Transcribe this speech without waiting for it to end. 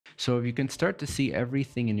So if you can start to see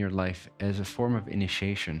everything in your life as a form of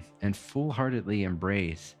initiation and full-heartedly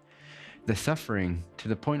embrace the suffering to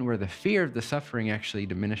the point where the fear of the suffering actually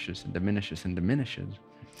diminishes and diminishes and diminishes,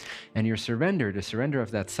 and your surrender, the surrender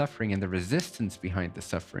of that suffering and the resistance behind the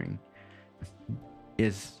suffering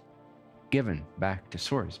is given back to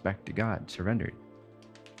Source, back to God, surrendered,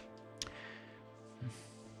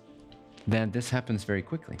 then this happens very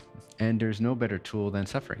quickly. And there's no better tool than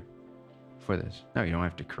suffering for this. Now, you don't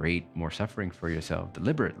have to create more suffering for yourself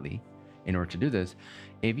deliberately in order to do this.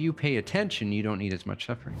 If you pay attention, you don't need as much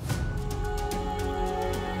suffering.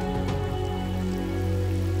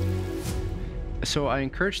 So I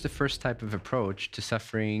encourage the first type of approach to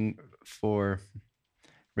suffering for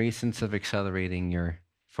reasons of accelerating your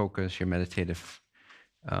focus, your meditative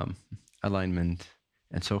alignment,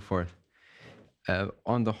 and so forth.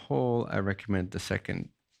 On the whole, I recommend the second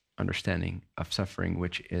understanding of suffering,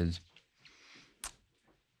 which is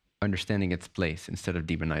understanding its place instead of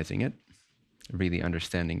demonizing it, really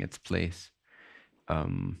understanding its place,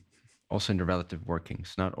 also in the relative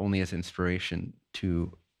workings, not only as inspiration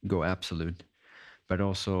to go absolute, but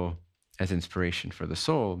also as inspiration for the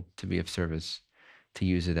soul to be of service, to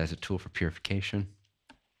use it as a tool for purification.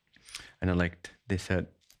 And I liked, they said,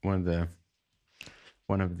 one of the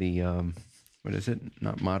what is it?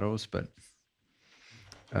 Not mottos, but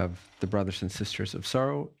of the brothers and sisters of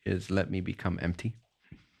sorrow is "Let me become empty."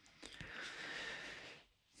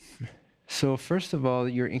 So first of all,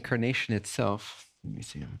 your incarnation itself, let me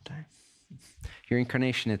see how much time. Your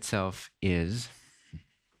incarnation itself is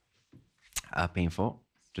painful,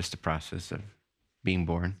 just the process of being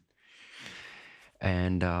born.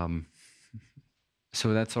 And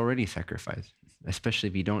so that's already sacrifice, especially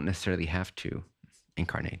if you don't necessarily have to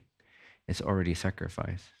incarnate. It's already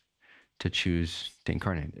sacrifice to choose to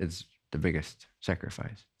incarnate. It's the biggest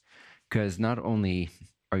sacrifice. Because not only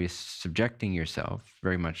are you subjecting yourself,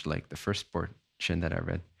 very much like the first portion that I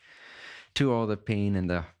read, to all the pain and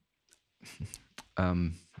the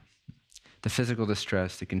physical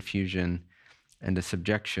distress, the confusion, and the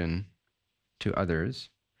subjection to others,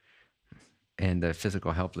 and the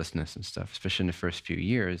physical helplessness and stuff, especially in the first few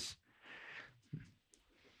years,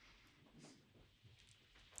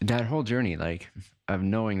 that whole journey, like, of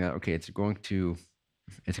knowing that, okay, it's going to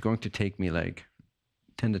take me like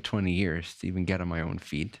 10 to 20 years to even get on my own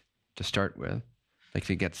feet to start with, like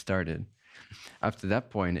to get started. Up to that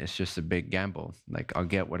point, it's just a big gamble. Like, I'll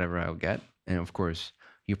get whatever I'll get. And of course,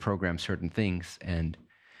 you program certain things and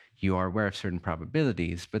you are aware of certain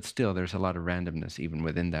probabilities, but still there's a lot of randomness even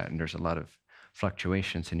within that. And there's a lot of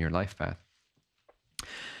fluctuations in your life path.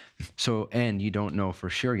 So, and you don't know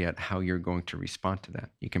for sure yet how you're going to respond to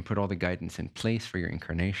that. You can put all the guidance in place for your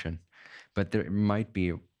incarnation, but there might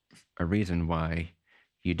be a reason why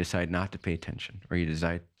you decide not to pay attention, or you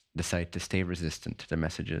decide to stay resistant to the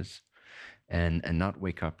messages and not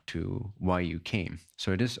wake up to why you came.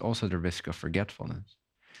 So it is also the risk of forgetfulness.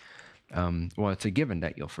 Well, it's a given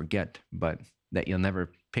that you'll forget, but that you'll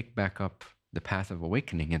never pick back up the path of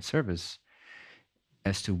awakening and service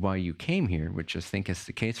as to why you came here, which I think is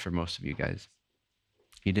the case for most of you guys.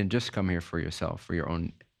 You didn't just come here for yourself, for your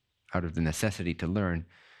own, out of the necessity to learn.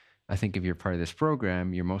 I think if you're part of this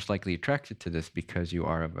program, you're most likely attracted to this because you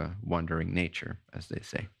are of a wandering nature, as they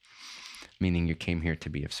say, meaning you came here to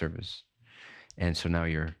be of service. And so now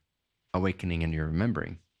you're awakening and you're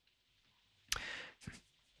remembering.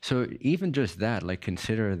 So even just that, like,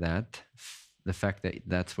 consider that, the fact that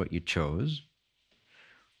that's what you chose,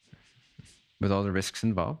 with all the risks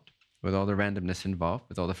involved, with all the randomness involved,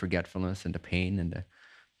 with all the forgetfulness and the pain and the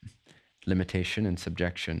limitation and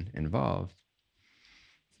subjection involved.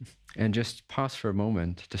 And just pause for a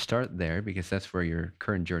moment to start there, because that's where your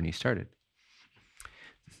current journey started.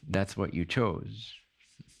 That's what you chose.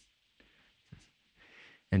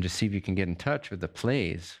 And just see if you can get in touch with the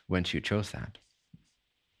plays once you chose that.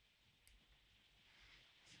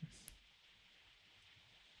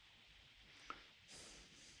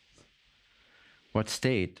 What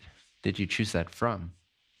state did you choose that from?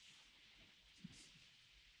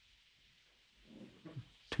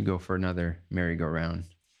 To go for another merry-go-round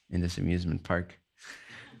in this amusement park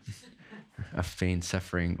of pain,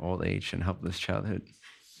 suffering, old age, and helpless childhood.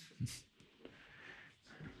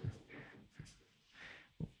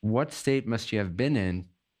 What state must you have been in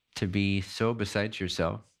to be so besides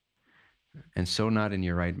yourself and so not in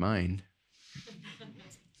your right mind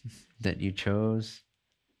that you chose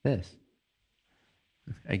this?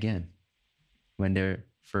 Again, when there,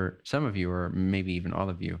 for some of you, or maybe even all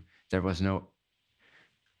of you, there was no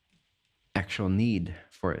actual need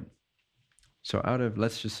for it. So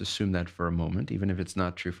let's just assume that for a moment, even if it's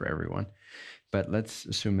not true for everyone, but let's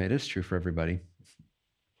assume it is true for everybody.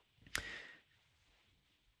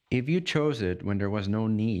 If you chose it when there was no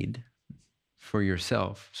need for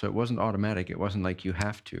yourself, so it wasn't automatic, it wasn't like you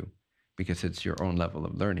have to because it's your own level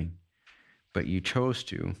of learning, but you chose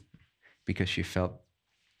to because you felt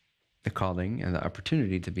the calling and the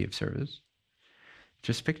opportunity to be of service.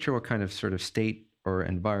 Just picture what kind of sort of state or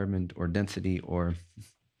environment or density or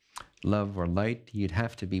love or light you'd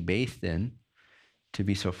have to be bathed in to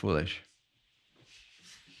be so foolish.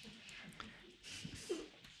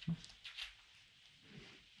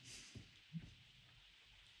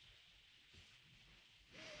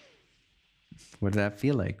 What did that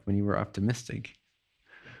feel like when you were optimistic?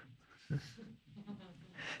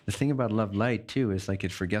 The thing about love light too is like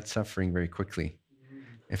it forgets suffering very quickly.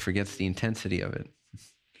 It forgets the intensity of it.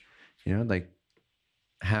 You know, like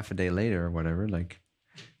half a day later or whatever, like,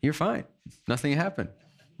 you're fine. Nothing happened.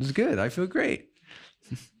 It's good. I feel great.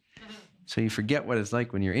 So you forget what it's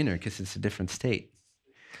like when you're inner because it's a different state.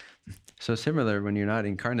 So similar, when you're not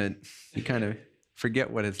incarnate, you kind of forget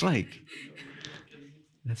what it's like.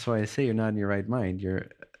 That's why I say you're not in your right mind.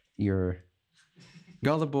 You're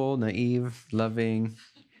gullible, naive, loving,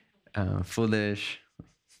 foolish.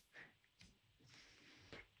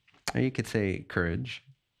 Or you could say courage.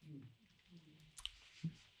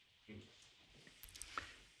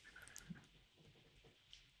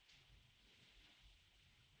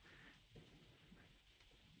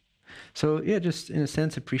 So yeah, just in a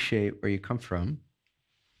sense, appreciate where you come from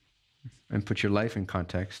and put your life in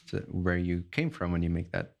context to where you came from when you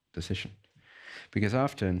make that decision. Because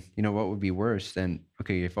often, you know, what would be worse than,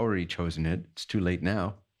 okay, you've already chosen it, it's too late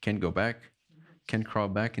now, can't go back, can't crawl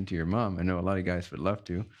back into your mom. I know a lot of guys would love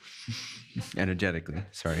to, energetically,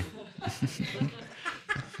 sorry.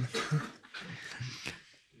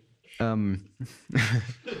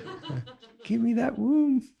 Give me that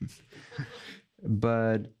womb.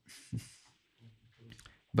 But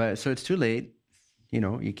so it's too late, you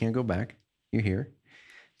know, you can't go back, you're here.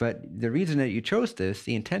 But the reason that you chose this,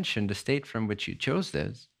 the intention, the state from which you chose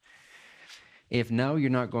this, if now you're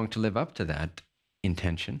not going to live up to that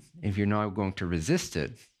intention, if you're now going to resist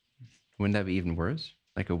it, wouldn't that be even worse?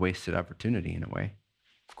 Like a wasted opportunity in a way.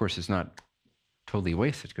 Of course, it's not totally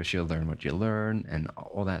wasted because you'll learn what you learn and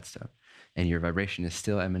all that stuff. And your vibration is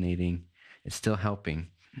still emanating, it's still helping.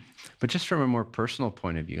 But just from a more personal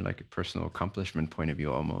point of view, like a personal accomplishment point of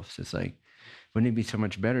view almost, it's like, wouldn't it be so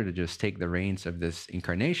much better to just take the reins of this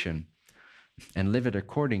incarnation and live it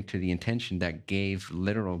according to the intention that gave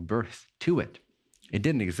literal birth to it? It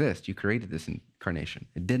didn't exist. You created this incarnation.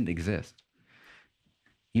 It didn't exist.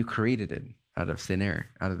 You created it out of thin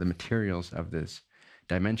air, out of the materials of this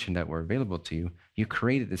dimension that were available to you. You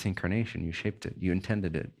created this incarnation. You shaped it. You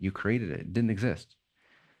intended it. You created it. It didn't exist.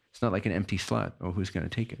 It's not like an empty slot. Oh, who's going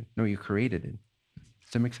to take it? No, you created it.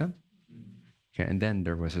 Does that make sense? Okay, and then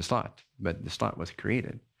there was a slot, but the slot was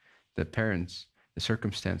created. The parents, the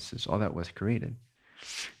circumstances, all that was created.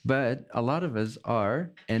 But a lot of us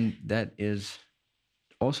are, and that is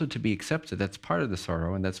also to be accepted. That's part of the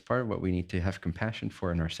sorrow, and that's part of what we need to have compassion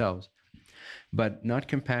for in ourselves. But not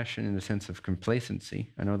compassion in the sense of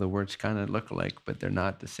complacency. I know the words kind of look alike, but they're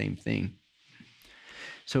not the same thing.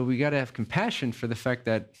 So we got to have compassion for the fact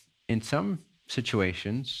that in some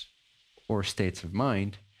situations or states of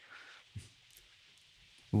mind,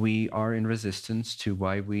 we are in resistance to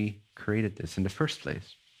why we created this in the first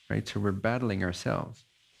place, right? So we're battling ourselves,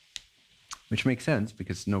 which makes sense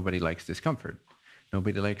because nobody likes discomfort.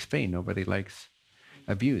 Nobody likes pain. Nobody likes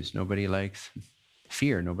abuse. Nobody likes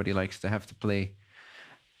fear. Nobody likes to have to play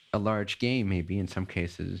a large game, maybe in some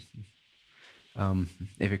cases,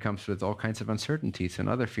 if it comes with all kinds of uncertainties and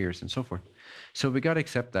other fears and so forth. So we got to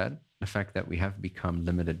accept that, the fact that we have become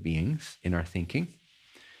limited beings in our thinking.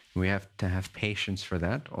 We have to have patience for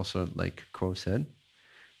that. Also, like Ko said,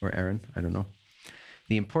 or Aaron, I don't know.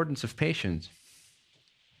 The importance of patience.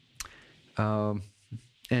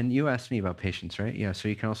 And you asked me about patience, right? Yeah, so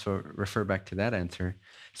you can also refer back to that answer.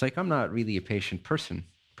 It's like I'm not really a patient person,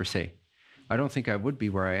 per se. I don't think I would be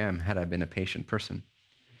where I am had I been a patient person.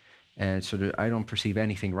 And so I don't perceive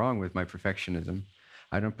anything wrong with my perfectionism.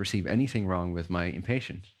 I don't perceive anything wrong with my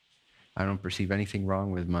impatience. I don't perceive anything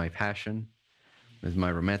wrong with my passion, with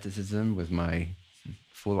my romanticism, with my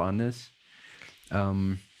full-onness.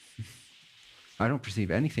 I don't perceive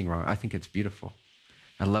anything wrong. I think it's beautiful.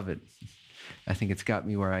 I love it. I think it's got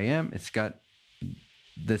me where I am. It's got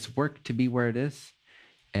this work to be where it is.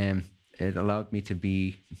 And it allowed me to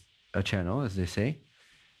be a channel, as they say,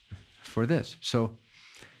 for this. So,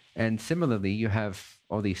 and similarly, you have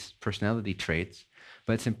all these personality traits.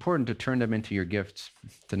 But it's important to turn them into your gifts,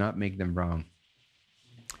 to not make them wrong.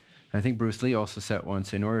 I think Bruce Lee also said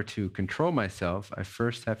once, in order to control myself, I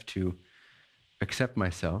first have to accept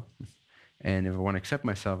myself. And if I want to accept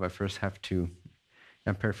myself, I first have to,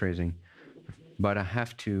 I'm paraphrasing, but I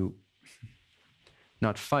have to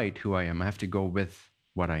not fight who I am. I have to go with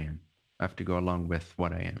what I am. I have to go along with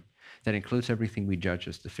what I am. That includes everything we judge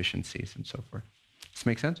as deficiencies and so forth. Does this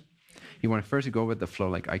make sense? You want to first go with the flow,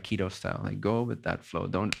 like Aikido style. Like go with that flow.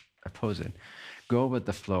 Don't oppose it. Go with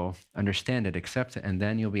the flow, understand it, accept it, and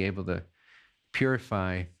then you'll be able to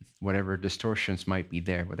purify whatever distortions might be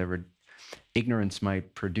there, whatever ignorance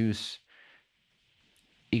might produce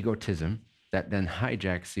egotism that then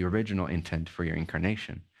hijacks the original intent for your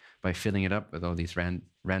incarnation by filling it up with all these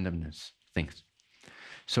randomness things.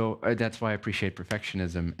 So that's why I appreciate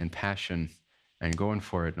perfectionism and passion and going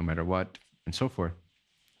for it no matter what and so forth.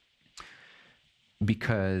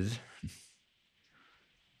 Because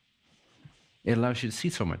it allows you to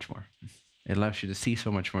see so much more. It allows you to see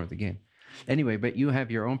so much more of the game. Anyway, but you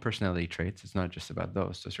have your own personality traits. It's not just about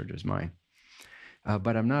those are just mine.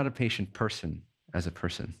 But I'm not a patient person as a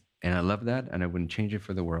person. And I love that, and I wouldn't change it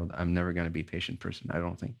for the world. I'm never going to be a patient person, I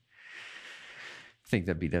don't think. I think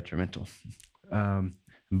that'd be detrimental.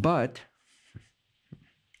 But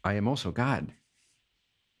I am also God.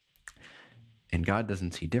 And God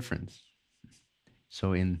doesn't see difference.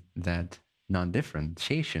 So in that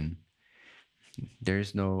non-differentiation,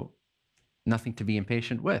 there's nothing to be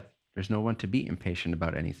impatient with. There's no one to be impatient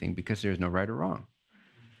about anything because there's no right or wrong.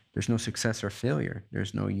 There's no success or failure.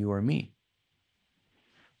 There's no you or me.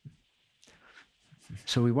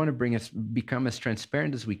 So we want to become as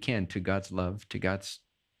transparent as we can to God's love, to God's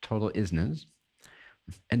total isness.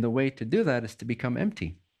 And the way to do that is to become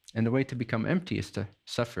empty. And the way to become empty is to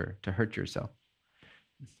suffer, to hurt yourself,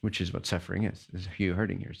 which is what suffering is you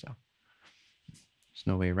hurting yourself. There's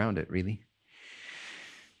no way around it, really.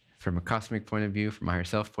 From a cosmic point of view, from a higher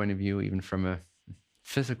self point of view, even from a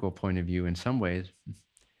physical point of view, in some ways,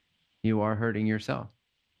 you are hurting yourself.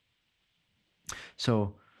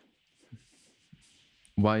 So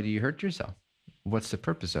why do you hurt yourself? What's the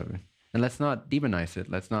purpose of it? And let's not demonize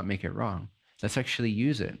it. Let's not make it wrong. Let's actually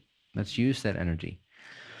use it. Let's use that energy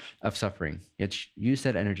of suffering. Let's use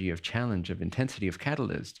that energy of challenge, of intensity, of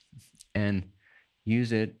catalyst, and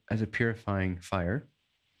use it as a purifying fire.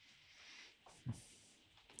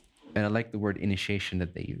 And I like the word initiation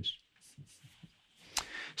that they use.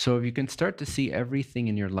 So if you can start to see everything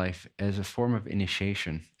in your life as a form of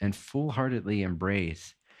initiation and full-heartedly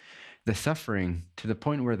embrace the suffering to the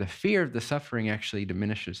point where the fear of the suffering actually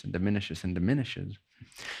diminishes and diminishes and diminishes,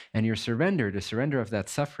 and your surrender, the surrender of that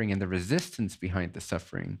suffering and the resistance behind the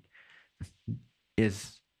suffering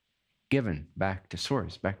is given back to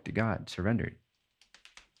source, back to God, surrendered,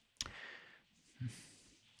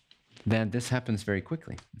 then this happens very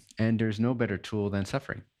quickly. And there's no better tool than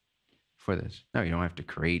suffering for this. Now, you don't have to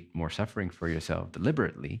create more suffering for yourself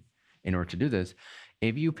deliberately in order to do this.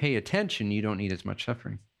 If you pay attention, you don't need as much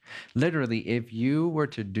suffering. Literally, if you were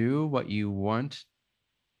to do what you want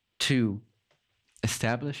to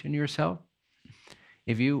establish in yourself,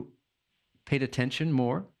 if you paid attention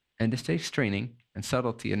more, and this takes training and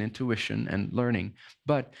subtlety and intuition and learning,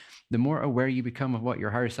 but the more aware you become of what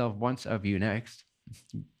your higher self wants of you next,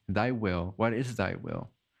 thy will, what is thy will?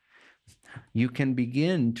 You can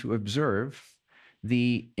begin to observe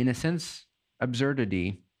the, in a sense,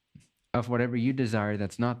 absurdity of whatever you desire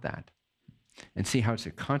that's not that, and see how it's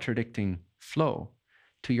a contradicting flow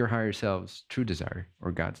to your higher self's true desire,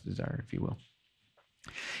 or God's desire, if you will.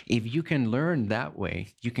 If you can learn that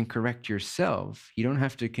way, you can correct yourself. You don't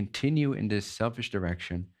have to continue in this selfish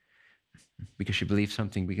direction because you believe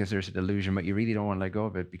something, because there's a delusion, but you really don't want to let go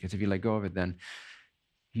of it, because if you let go of it, then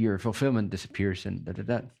your fulfillment disappears and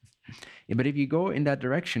da-da-da. But if you go in that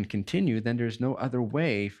direction, continue, then there's no other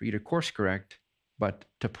way for you to course correct but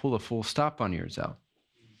to pull a full stop on yourself,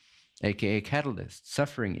 aka catalyst,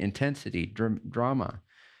 suffering, intensity, drama,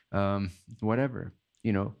 whatever,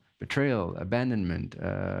 betrayal, abandonment,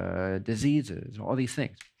 diseases, all these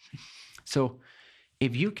things. So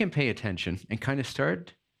if you can pay attention and kind of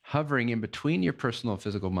start hovering in between your personal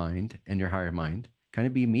physical mind and your higher mind, kind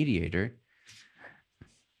of be a mediator,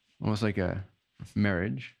 almost like a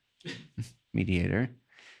marriage mediator,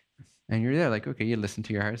 and you're there like, okay, you listen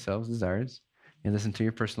to your higher self's desires, you listen to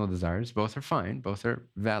your personal desires, both are fine, both are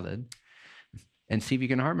valid, and see if you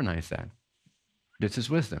can harmonize that. This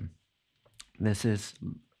is wisdom. This is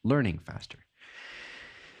learning faster.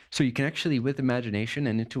 So you can actually, with imagination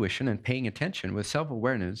and intuition and paying attention, with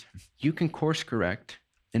self-awareness, you can course correct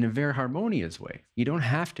in a very harmonious way. You don't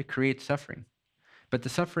have to create suffering. But the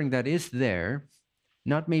suffering that is there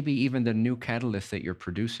Not maybe even the new catalyst that you're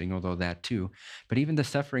producing, although that too, but even the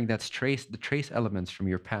suffering that's the trace elements from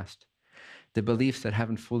your past, the beliefs that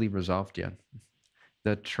haven't fully resolved yet,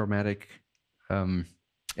 the traumatic um,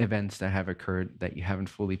 events that have occurred that you haven't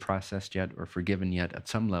fully processed yet or forgiven yet at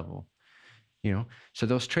some level, you know? So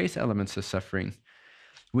those trace elements of suffering,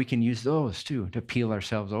 we can use those too to peel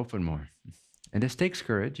ourselves open more. And this takes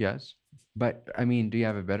courage, yes. But I mean, do you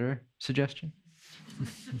have a better suggestion?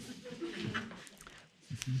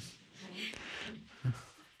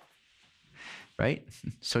 Right?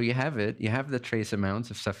 So you have it, you have the trace amounts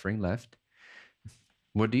of suffering left.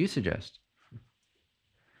 What do you suggest?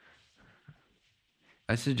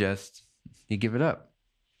 I suggest you give it up.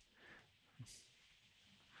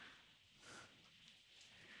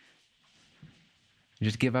 You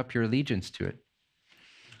just give up your allegiance to it.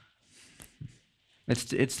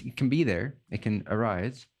 It can be there, it can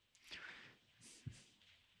arise,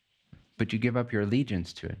 but you give up your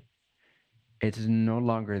allegiance to it. It's no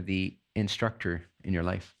longer the instructor in your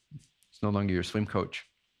life. It's no longer your swim coach.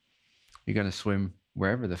 You're going to swim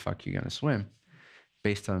wherever the fuck you're going to swim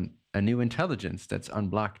based on a new intelligence that's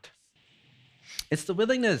unblocked. It's the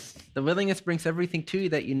willingness. The willingness brings everything to you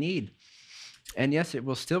that you need. And yes, it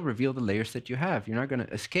will still reveal the layers that you have. You're not going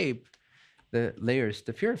to escape the layers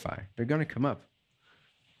to purify. They're going to come up.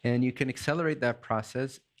 And you can accelerate that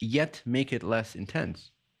process, yet make it less intense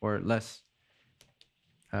or less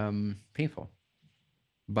painful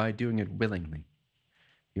by doing it willingly.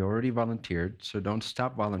 You already volunteered, so don't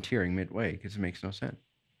stop volunteering midway because it makes no sense.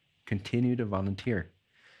 Continue to volunteer.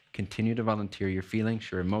 Continue to volunteer your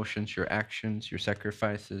feelings, your emotions, your actions, your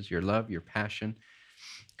sacrifices, your love, your passion.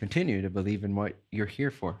 Continue to believe in what you're here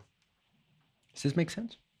for. Does this make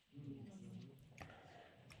sense?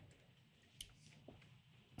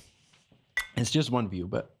 It's just one view,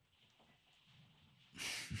 but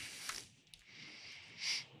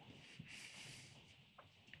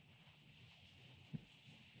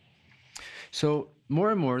so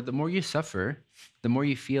more and more, the more you suffer, the more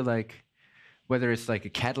you feel like, whether it's like a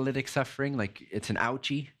catalytic suffering, like it's an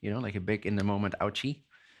ouchie, like a big in the moment ouchie,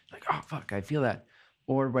 like, oh, fuck, I feel that.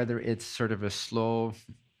 Or whether it's sort of a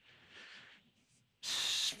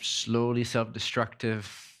slowly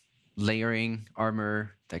self-destructive layering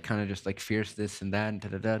armor that kind of just like fears this and that, and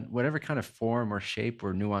da-da-da, whatever kind of form or shape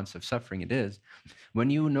or nuance of suffering it is, when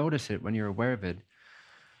you notice it, when you're aware of it,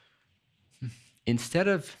 instead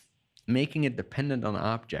of making it dependent on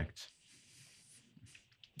objects,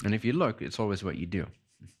 and if you look, it's always what you do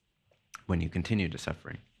when you continue to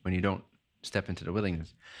suffering, when you don't step into the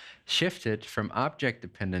willingness. Shift it from object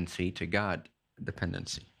dependency to God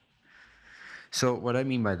dependency. So what I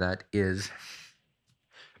mean by that is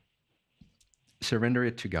surrender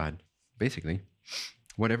it to God, basically,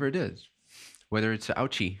 whatever it is, whether it's an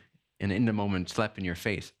ouchie, an in the moment slap in your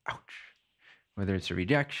face, ouch, whether it's a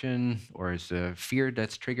rejection or it's a fear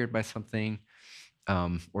that's triggered by something,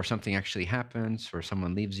 or something actually happens, or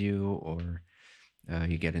someone leaves you, or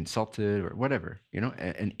you get insulted, or whatever,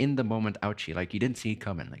 an in the moment ouchie, like you didn't see it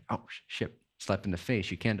coming, like, oh shit, slap in the face.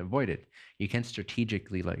 You can't avoid it. You can't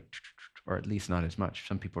strategically, like, or at least not as much.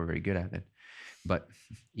 Some people are very good at it, but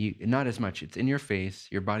not as much. It's in your face.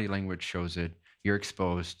 Your body language shows it. You're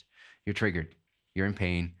exposed. You're triggered. You're in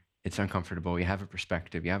pain. It's uncomfortable. You have a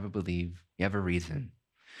perspective. You have a belief. You have a reason.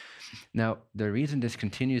 Now, the reason this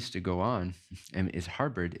continues to go on and is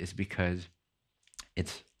harbored is because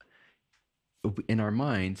it's in our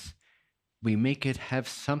minds, we make it have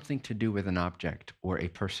something to do with an object or a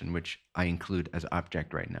person, which I include as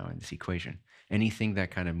object right now in this equation. Anything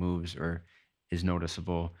that kind of moves or is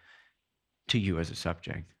noticeable to you as a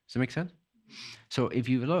subject. Does that make sense? So if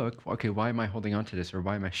you look, okay, why am I holding on to this? Or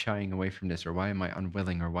why am I shying away from this? Or why am I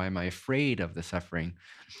unwilling? Or why am I afraid of the suffering?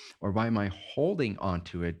 Or why am I holding on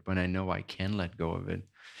to it when I know I can let go of it?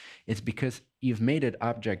 It's because you've made it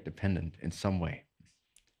object dependent in some way,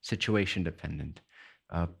 situation dependent,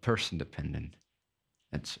 person dependent,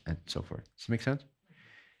 and so forth. Does that make sense?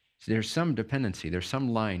 So there's some dependency, there's some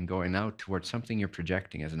line going out towards something you're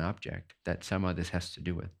projecting as an object that somehow this has to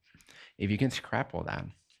do with. If you can scrap all that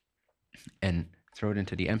and throw it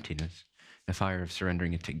into the emptiness, the fire of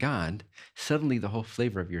surrendering it to God, suddenly the whole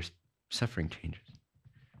flavor of your suffering changes.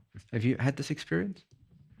 Have you had this experience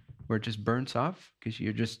where it just burns off because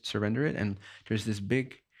you just surrender it and there's this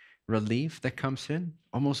big relief that comes in,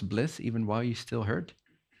 almost bliss, even while you still hurt?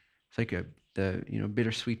 It's like the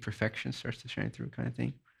bittersweet perfection starts to shine through kind of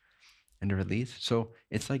thing, and a release. So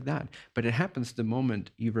it's like that. But it happens the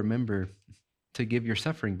moment you remember to give your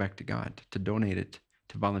suffering back to God, to donate it,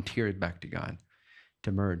 to volunteer it back to God,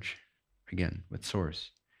 to merge again with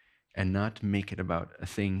Source, and not make it about a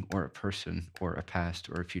thing or a person or a past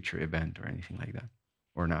or a future event or anything like that,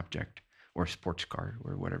 or an object or a sports car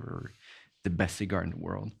or whatever, or the best cigar in the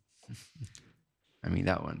world. I mean,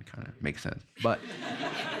 that one kind of makes sense. But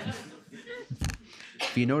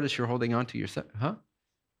if you notice you're holding on to yourself, huh?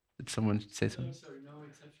 Did someone say something? No, sorry, no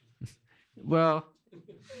exception. Well,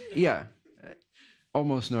 yeah,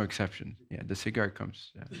 almost no exception. Yeah, the cigar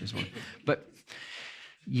comes as one. But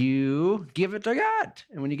you give it to God.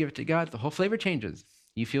 And when you give it to God, the whole flavor changes.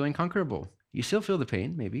 You feel unconquerable. You still feel the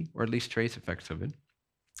pain, maybe, or at least trace effects of it.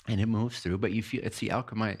 And it moves through, but you feel it's the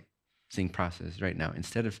alchemizing process right now.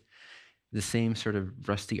 Instead of the same sort of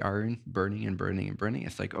rusty iron burning and burning and burning,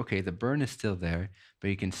 it's like, okay, the burn is still there, but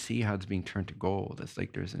you can see how it's being turned to gold. It's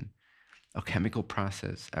like there's a chemical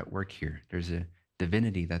process at work here. There's a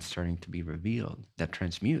divinity that's starting to be revealed that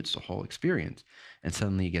transmutes the whole experience. And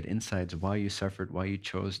suddenly you get insights of why you suffered, why you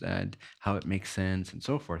chose that, how it makes sense, and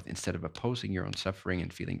so forth, instead of opposing your own suffering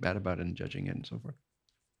and feeling bad about it and judging it and so forth.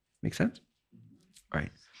 Make sense? All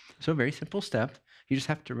right. So a very simple step. You just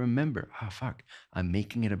have to remember, oh, fuck, I'm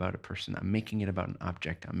making it about a person. I'm making it about an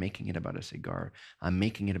object. I'm making it about a cigar. I'm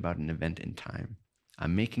making it about an event in time.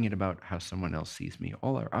 I'm making it about how someone else sees me.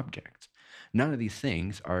 All are objects. None of these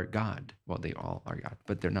things are God. Well, they all are God,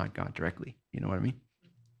 but they're not God directly. You know what I mean?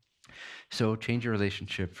 So change your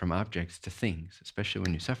relationship from objects to things, especially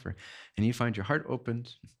when you suffer. And you find your heart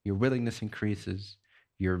opens, your willingness increases,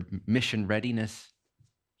 your mission readiness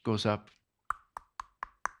goes up,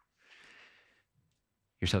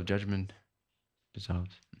 your self-judgment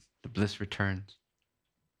dissolves, the bliss returns,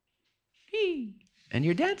 and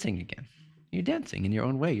you're dancing again. You're dancing in your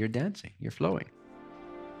own way. You're dancing. You're flowing.